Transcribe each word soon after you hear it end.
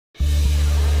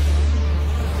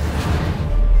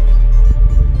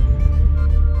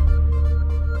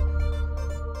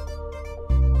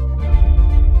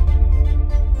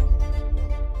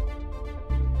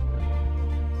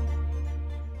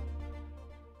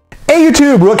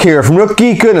YouTube, Rook here from Rook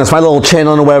Geek Goodness, my little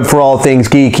channel on the web for all things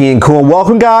geeky and cool. And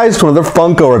welcome guys to another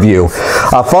Funko review.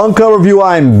 A Funko review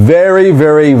I'm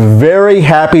very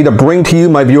happy to bring to you,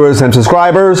 my viewers and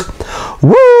subscribers.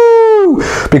 Woo!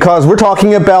 Because we're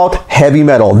talking about heavy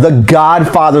metal, the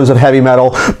godfathers of heavy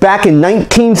metal, back in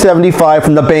 1975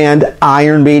 from the band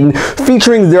Iron Maiden,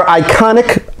 featuring their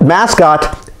iconic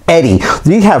mascot, Eddie.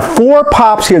 We have 4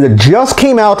 pops here that just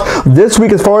came out this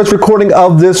week as far as recording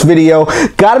of this video.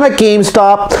 Got them at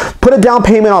GameStop. Put a down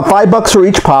payment on $5 for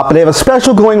each pop. And they have a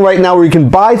special going right now where you can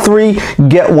buy 3,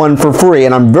 get 1 for free.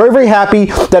 And I'm very happy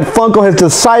that Funko has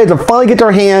decided to finally get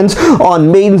their hands on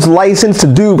Maiden's license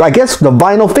to do, I guess, the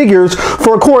vinyl figures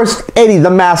for, of course, Eddie,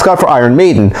 the mascot for Iron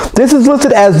Maiden. This is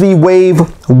listed as the Wave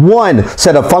 1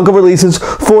 set of Funko releases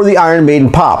for the Iron Maiden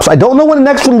pops. I don't know when the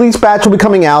next release batch will be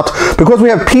coming out because we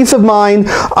have Peace of Mind,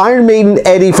 Iron Maiden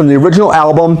Eddie from the original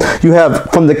album, you have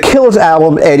from the Killers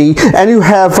album Eddie, and you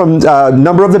have from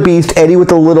Number of the Beast Eddie with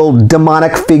the little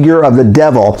demonic figure of the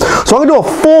devil. So I'm going to do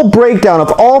a full breakdown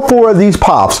of all 4 of these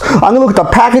pops. I'm going to look at the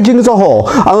packaging as a whole,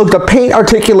 I'm going to look at the paint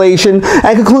articulation,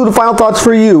 and conclude with final thoughts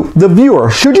for you, the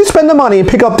viewer. Should you spend the money and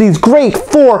pick up these great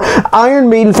 4 Iron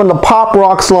Maiden from the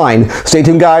P.O.Box line? Stay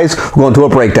tuned guys, we're going to a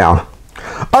breakdown.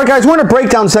 Alright guys, we're in a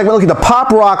breakdown segment looking at the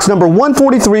P.O.Box number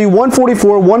 143,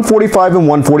 144, 145, and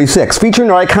 146,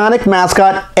 featuring our iconic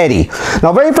mascot, Eddie.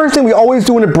 Now, very first thing we always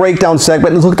do in a breakdown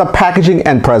segment is look at the packaging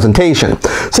and presentation.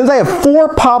 Since I have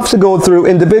 4 pops to go through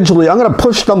individually, I'm going to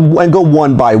push them and go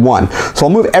one by one. So I'll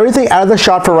move everything out of the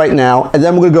shot for right now, and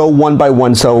then we're going to go one by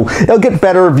one so it'll get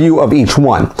better view of each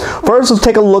one. First, let's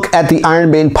take a look at the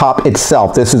Iron Maiden pop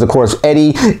itself. This is, of course,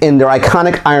 Eddie in their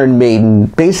iconic Iron Maiden,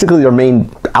 basically their main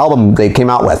album they came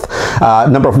out with.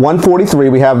 Number 143,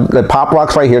 we have the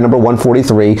P.O.Box right here, number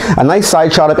 143. A nice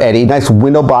side shot of Eddie, nice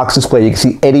window box display. You can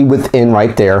see Eddie within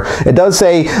right there. It does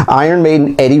say Iron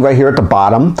Maiden Eddie right here at the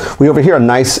bottom. We over here a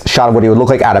nice shot of what he would look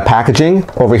like out of packaging.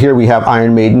 Over here we have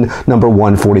Iron Maiden number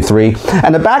 143.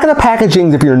 And the back of the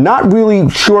packaging, if you're not really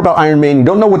sure about Iron Maiden, you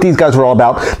don't know what these guys are all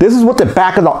about, this is what the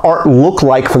back of the art looked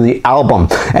like for the album.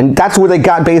 And that's where they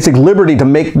got basic liberty to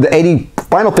make the Eddie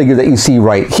final figure that you see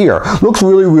right here. Looks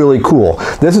really cool.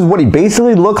 This is what he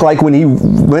basically looked like when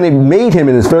they made him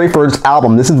in his very first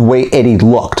album. This is the way Eddie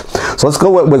looked. So let's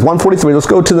go with 143. Let's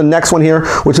go to the next one here,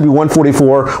 which would be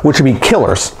 144, which would be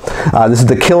Killers. This is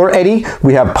the Killer Eddie.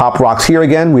 We have P.O.Box here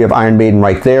again. We have Iron Maiden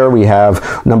right there. We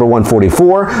have number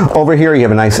 144. Over here you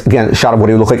have a nice, again, shot of what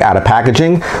he would look like out of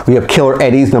packaging. We have Killer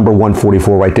Eddie's number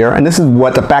 144 right there. And this is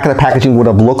what the back of the packaging would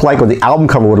have looked like, or the album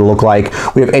cover would have looked like.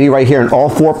 We have Eddie right here and all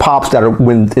 4 pops that are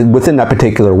within that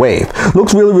particular wave.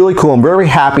 Looks really cool. I'm very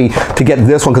happy to get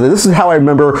this one because this is how I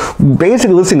remember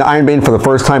basically listening to Iron Maiden for the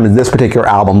first time in this particular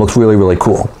album. Looks really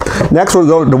cool. Next we'll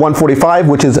go to 145,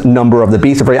 which is Number of the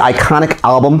Beast, a very iconic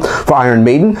album for Iron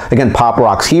Maiden. Again,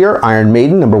 P.O.Box here, Iron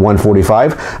Maiden number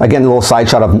 145. Again, a little side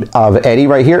shot of Eddie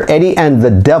right here. Eddie and the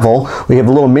Devil. We have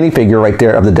a little minifigure right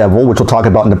there of the Devil, which we'll talk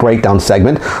about in the breakdown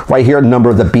segment. Right here, Number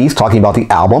of the Beast, talking about the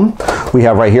album. We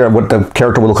have right here what the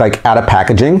character would look like out of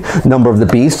packaging. Number of the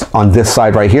Beast on this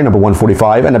side right here, number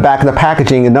 145. And the back of the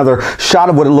packaging, another shot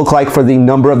of what it looked like for the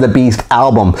Number of the Beast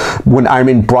album when Iron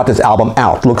Maiden brought this album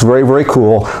out. Looks very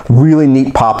cool. Really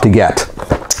neat pop to get.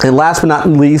 And last but not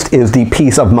least is the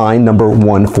Peace of Mind number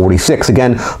 146.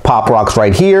 Again, P.O.Box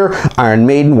right here, Iron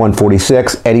Maiden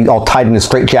 146, Eddie all tied in a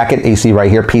straight jacket. You see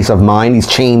right here, Peace of Mind. He's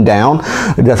chained down.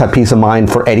 It does have Peace of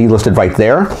Mind for Eddie listed right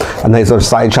there. And there's a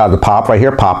side shot of the pop right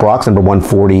here, P.O.Box number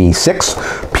 146.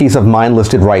 Peace of Mind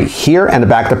listed right here, and the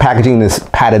back of the packaging in this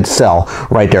padded cell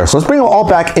right there. So let's bring them all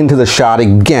back into the shot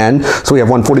again. So we have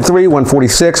 143,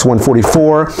 146,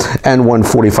 144, and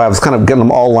 145. Let's kind of get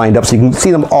them all lined up so you can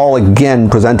see them all again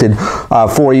presented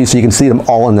for you, so you can see them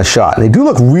all in the shot. And they do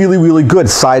look really good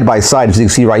side by side, as you can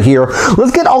see right here.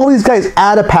 Let's get all these guys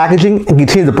out of packaging and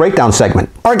continue the breakdown segment.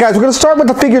 All right guys, we're going to start with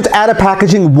the figures out of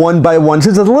packaging one by one,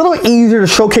 since it's a little easier to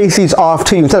showcase these off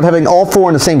to you instead of having all 4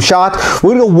 in the same shot.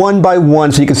 We're going to go one by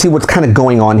one so you can see what's kind of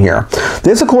going on here.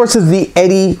 This of course is the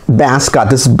Eddie mascot.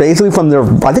 This is basically from their,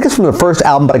 I think it's from their first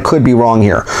album, but I could be wrong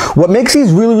here. What makes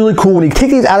these really cool, when you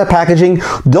take these out of packaging,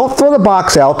 don't throw the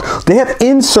box out. They have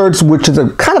inserts, which is a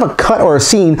kind of a cut or a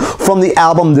scene from the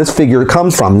album this figure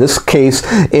comes from. In this case,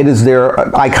 it is their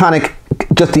iconic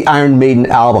just the Iron Maiden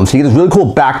album. So you get this really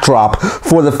cool backdrop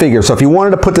for the figure. So if you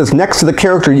wanted to put this next to the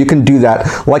character, you can do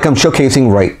that like I'm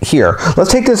showcasing right here.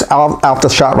 Let's take this out the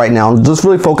shot right now and just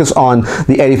really focus on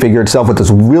the Eddie figure itself with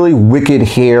this really wicked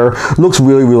hair. Looks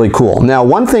really, really cool. Now,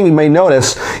 one thing you may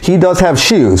notice, he does have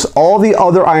shoes. All the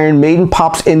other Iron Maiden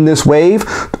pops in this wave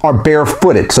are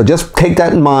barefooted. So just take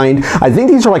that in mind. I think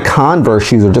these are like Converse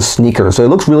shoes or just sneakers. So it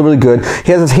looks really, really good.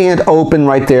 He has his hand open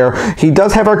right there. He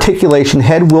does have articulation.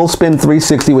 Head will spin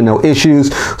 360 with no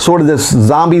issues. Sort of this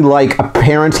zombie-like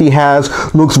appearance he has.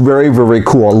 Looks very, very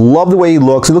cool. I love the way he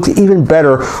looks. It looks even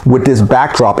better with this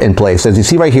backdrop in place. As you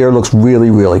see right here, it looks really,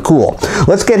 really cool.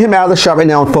 Let's get him out of the shot right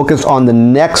now and focus on the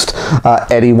next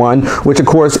Eddie one, which of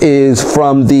course is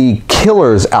from the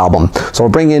Killers album. So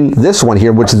we'll bring in this one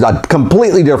here, which is a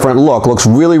completely different look. Looks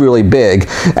really, really big.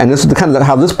 And this is the kind of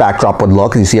how this backdrop would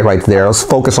look. You see it right there. Let's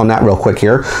focus on that real quick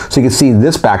here. So you can see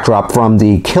this backdrop from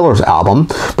the Killers album.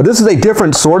 But this is a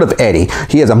different sort of Eddie.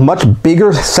 He has a much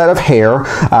bigger set of hair.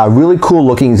 Really cool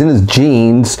looking. He's in his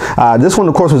jeans. This one,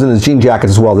 of course, was in his jean jacket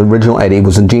as well. The original Eddie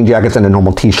was in jean jackets and a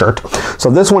normal t-shirt. So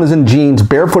this one is in jeans,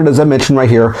 barefoot as I mentioned right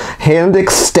here, hand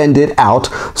extended out,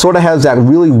 sort of has that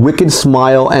really wicked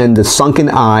smile and the sunken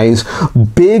eyes,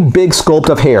 big, big sculpt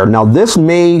of hair. Now this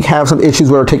may have some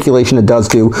issues with articulation, it does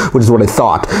do, which is what I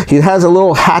thought. He has a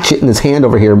little hatchet in his hand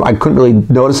over here. I couldn't really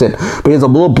notice it, but he has a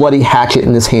little bloody hatchet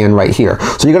in his hand right here.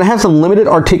 So you're going to have some limited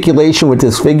articulation with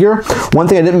this figure. One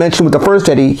thing I didn't mention with the first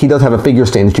Eddie, he does have a figure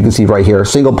stand, as you can see right here,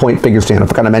 single point figure stand. I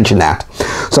forgot to mention that.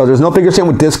 So there's no figure stand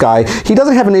with this guy. He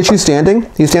doesn't have an issue standing.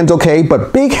 He stands okay,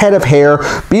 but big head of hair.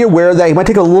 Be aware that he might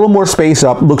take a little more space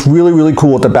up. Looks really, really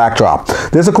cool with the backdrop.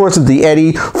 This, of course, is the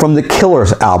Eddie from the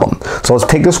Killers album. So let's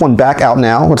take this one back out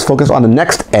now. Let's focus on the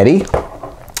next Eddie,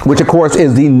 which of course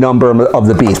is the Number of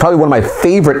the Beast. Probably one of my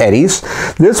favorite Eddies.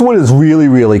 This one is really,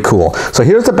 really cool. So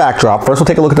here's the backdrop. First we'll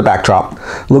take a look at the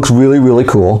backdrop. Looks really, really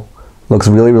cool. Looks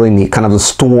really, really neat. Kind of a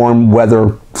storm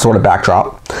weather sort of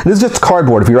backdrop. This is just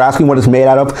cardboard. If you're asking what it's made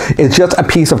out of, it's just a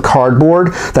piece of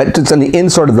cardboard that's in the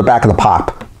insert of the back of the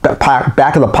pop.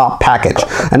 Back of the pop package.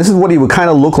 And this is what he would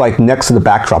kind of look like next to the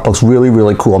backdrop. Looks really,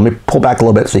 really cool. Let me pull back a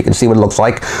little bit so you can see what it looks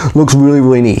like. Looks really,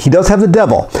 really neat. He does have the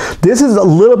devil. This is a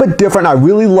little bit different. I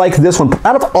really like this one.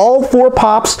 Out of all four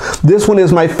pops, this one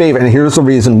is my favorite, and here's the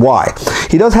reason why.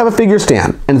 He does have a figure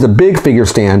stand, and it's a big figure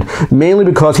stand, mainly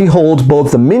because he holds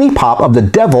both the mini pop of the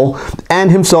devil and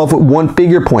himself with one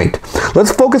figure point.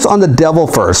 Let's focus on the devil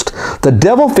first. The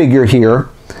devil figure here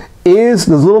is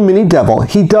this little mini devil.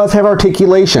 He does have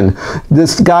articulation.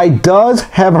 This guy does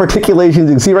have articulation. You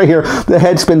can see right here, the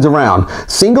head spins around.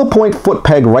 Single point foot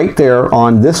peg right there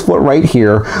on this foot right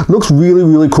here. Looks really,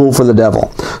 really cool for the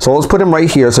devil. So let's put him right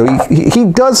here. So he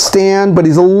does stand, but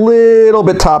he's a little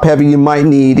bit top heavy. You might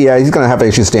need, yeah, he's going to have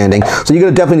issues standing. So you're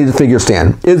going to definitely need a figure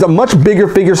stand. It's a much bigger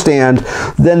figure stand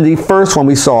than the first one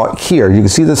we saw here. You can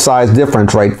see the size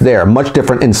difference right there. Much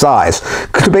different in size.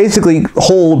 To basically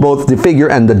hold both the figure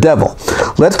and the devil.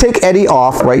 Let's take Eddie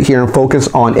off right here and focus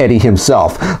on Eddie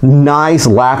himself. Nice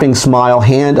laughing smile,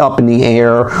 hand up in the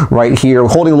air right here,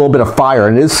 holding a little bit of fire,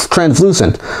 and it is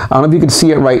translucent. I don't know if you can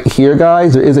see it right here,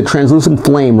 guys. There is a translucent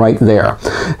flame right there.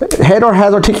 Head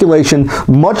has articulation,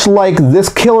 much like this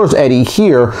Killer's Eddie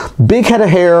here. Big head of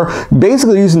hair,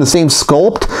 basically using the same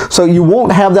sculpt, so you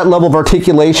won't have that level of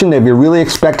articulation if you're really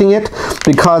expecting it,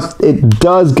 because it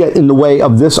does get in the way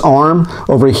of this arm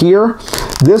over here.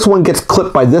 This one gets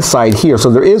clipped by this side here,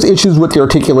 so there is issues with the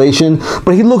articulation,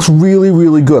 but he looks really,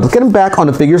 really good. Let's get him back on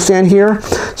the figure stand here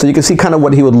so you can see kind of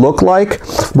what he would look like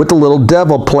with the little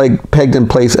devil pegged in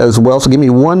place as well. So give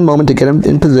me one moment to get him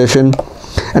in position.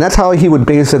 And that's how he would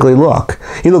basically look.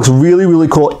 He looks really, really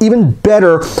cool, even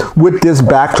better with this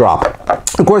backdrop.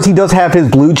 Of course, he does have his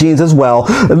blue jeans as well.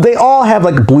 They all have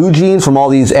like blue jeans from all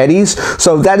these Eddies,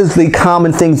 so that is the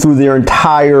common thing through their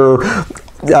entire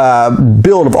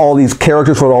build of all these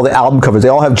characters for all the album covers. They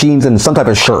all have jeans and some type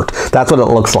of shirt. That's what it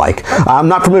looks like. I'm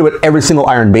not familiar with every single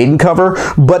Iron Maiden cover,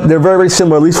 but they're very, very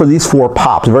similar, at least for these four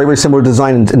pops. Very, very similar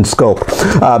design and scope.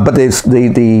 But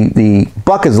the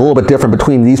buck is a little bit different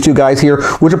between these two guys here,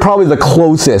 which are probably the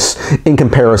closest in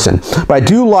comparison. But I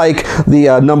do like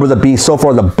the Number of the Beast, so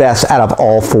far the best out of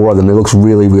all four of them. It looks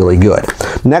really, really good.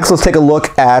 Next, let's take a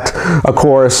look at, of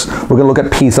course, we're going to look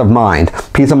at Peace of Mind.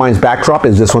 Peace of Mind's backdrop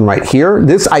is this one right here.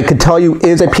 This, I could tell you,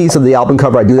 is a piece of the album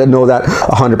cover. I do know that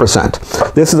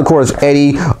 100%. This is, of course,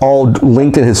 Eddie all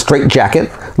linked in his straight jacket.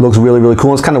 Looks really, really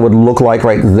cool. It's kind of what it would look like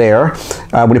right there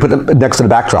when you put it next to the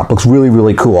backdrop. Looks really,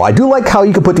 really cool. I do like how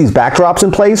you can put these backdrops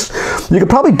in place. You could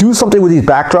probably do something with these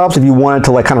backdrops if you wanted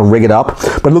to like kind of rig it up,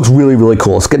 but it looks really, really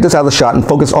cool. Let's get this out of the shot and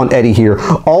focus on Eddie here.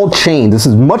 All chained. This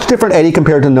is much different Eddie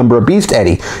compared to Number of Beast Eddie.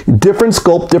 Eddie. Different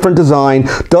sculpt, different design,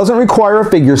 doesn't require a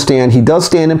figure stand. He does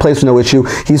stand in place with no issue.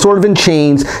 He's sort of in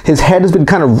chains. His head has been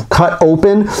kind of cut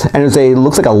open, and there's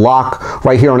looks like a lock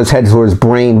right here on his head for his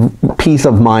brain. Peace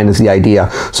of mind is the idea.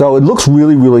 So it looks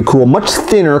really, really cool. Much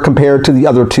thinner compared to the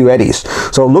other two Eddies.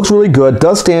 So it looks really good.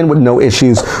 Does stand with no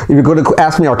issues. If you're going to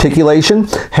ask me articulation,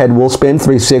 head will spin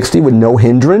 360 with no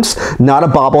hindrance. Not a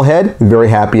bobblehead. Very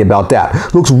happy about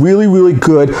that. Looks really, really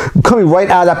good. Coming right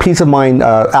out of that Peace of Mind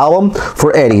album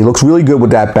for Eddie. Looks really good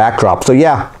with that backdrop. So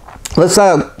yeah. Let's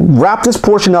wrap this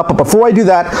portion up, but before I do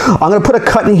that, I'm going to put a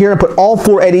cut in here and put all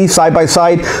 4 Eddies side by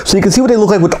side so you can see what they look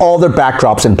like with all their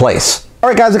backdrops in place.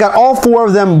 Alright guys, I got all 4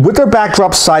 of them with their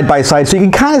backdrops side by side, so you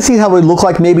can kind of see how they look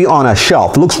like maybe on a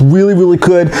shelf. It looks really, really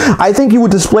good. I think you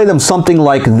would display them something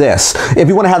like this. If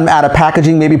you want to have them out of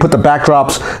packaging, maybe put the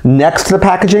backdrops next to the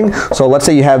packaging. So let's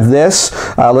say you have this.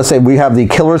 Let's say we have the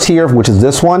Killers here, which is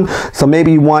this one. So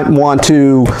maybe you want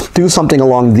to do something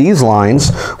along these lines,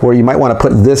 where you might want to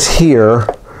put this here,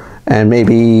 and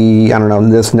maybe, I don't know,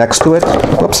 this next to it.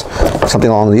 Whoops. Something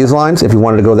along these lines, if you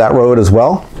wanted to go that road as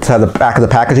well. To have the back of the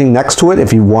packaging next to it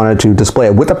if you wanted to display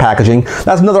it with the packaging.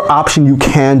 That's another option you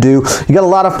can do. You got a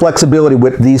lot of flexibility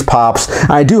with these pops,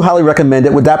 and I do highly recommend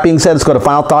it. With that being said, let's go to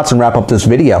final thoughts and wrap up this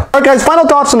video. Alright guys, final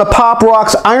thoughts on the Pop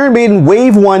Rocks Iron Maiden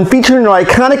Wave 1 featuring our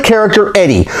iconic character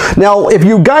Eddie. Now, if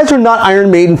you guys are not Iron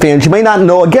Maiden fans, you may not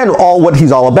know, again, what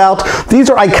he's all about. These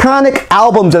are iconic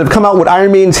albums that have come out with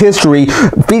Iron Maiden's history,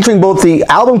 featuring both the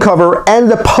album cover and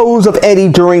the pose of Eddie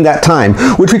during that time,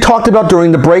 which we talked about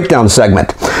during the breakdown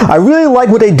segment. I really like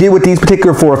what they did with these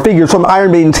particular 4 figures from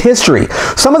Iron Maiden's history.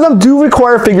 Some of them do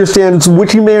require figure stands,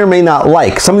 which you may or may not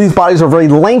like. Some of these bodies are very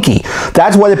lanky.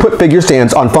 That's why they put figure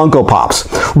stands on Funko Pops.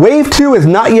 Wave 2 is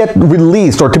not yet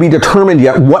released or to be determined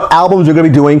yet what albums they're going to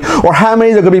be doing or how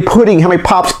many they're going to be putting, how many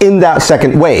pops in that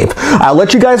second wave. I'll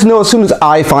let you guys know as soon as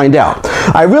I find out.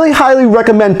 I really highly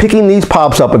recommend picking these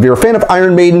pops up if you're a fan of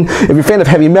Iron Maiden, if you're a fan of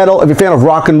heavy metal, if you're a fan of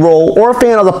rock and roll, or a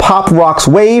fan of the Pop Rocks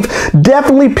wave.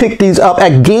 Definitely pick these up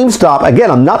at GameStop. Again,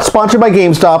 I'm not sponsored by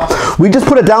GameStop. We just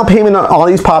put a down payment on all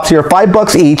these pops here,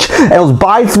 $5 each, and it was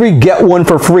buy 3, get 1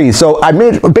 for free. So I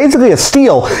made basically a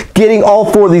steal getting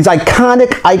all 4 of these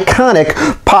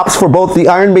iconic pops for both the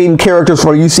Iron Maiden characters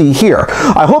you see here.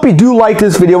 I hope you do like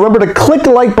this video. Remember to click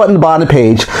the like button at the bottom of the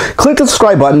page, click the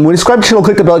subscribe button. When you subscribe to the channel,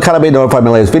 click the bell icon to be notified of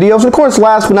my latest videos. And of course,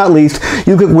 last but not least,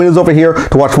 you click Windows over here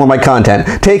to watch more of my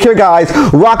content. Take care, guys.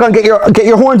 Rock on, get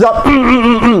your horns up,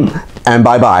 and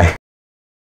bye-bye.